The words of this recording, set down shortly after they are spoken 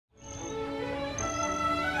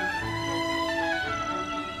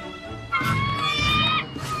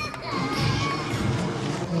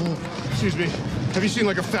Excuse me. Have you seen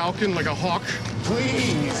like a falcon, like a hawk?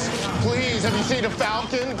 Please, please, have you seen a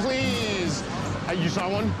falcon? Please. You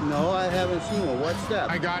saw one? No, I haven't seen one. What's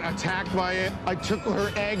that? I got attacked by it. I took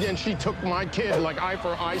her egg and she took my kid, like eye for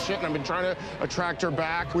eye shit, and I've been trying to attract her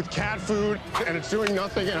back with cat food, and it's doing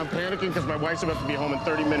nothing, and I'm panicking because my wife's about to be home in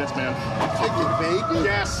 30 minutes, man. Take your baby?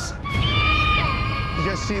 Yes. You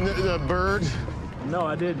guys seen the bird? No,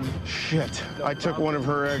 I didn't. Shit. I took one of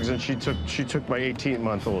her eggs and she took my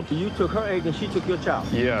 18-month-old. You took her egg and she took your child?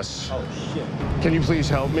 Yes. Oh, shit. Can you please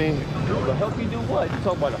help me? Well, help you do what? You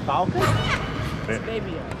talking about a falcon? It's a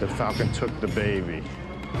baby. The falcon took the baby.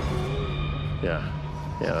 Yeah,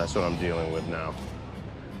 that's what I'm dealing with now.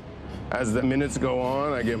 As the minutes go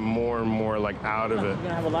on, I get more and more like out of it. You're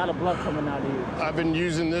gonna have a lot of blood coming out of you. I've been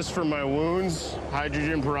using this for my wounds,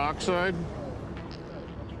 hydrogen peroxide.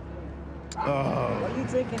 What are you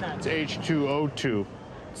drinking that? It's H2O2.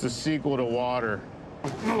 It's the sequel to water.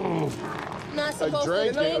 Not supposed to You're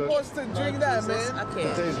not drink. supposed to drink that, man. I It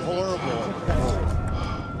can't. tastes horrible.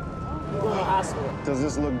 You're going to hospital. Does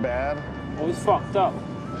this look bad? Oh, he's fucked up.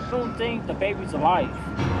 I don't think the baby's alive.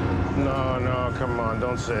 No, come on,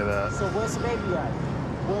 don't say that. So where's the baby at?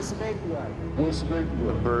 Where's the baby at? What's the baby?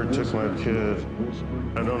 The bird took my kid.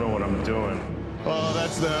 I don't know what I'm doing. Oh,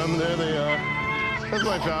 that's them. There they are. That's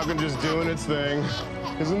my falcon just doing its thing.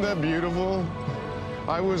 Isn't that beautiful?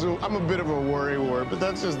 I'm a bit of a worrywart, but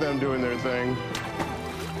that's just them doing their thing.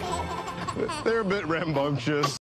 They're a bit rambunctious.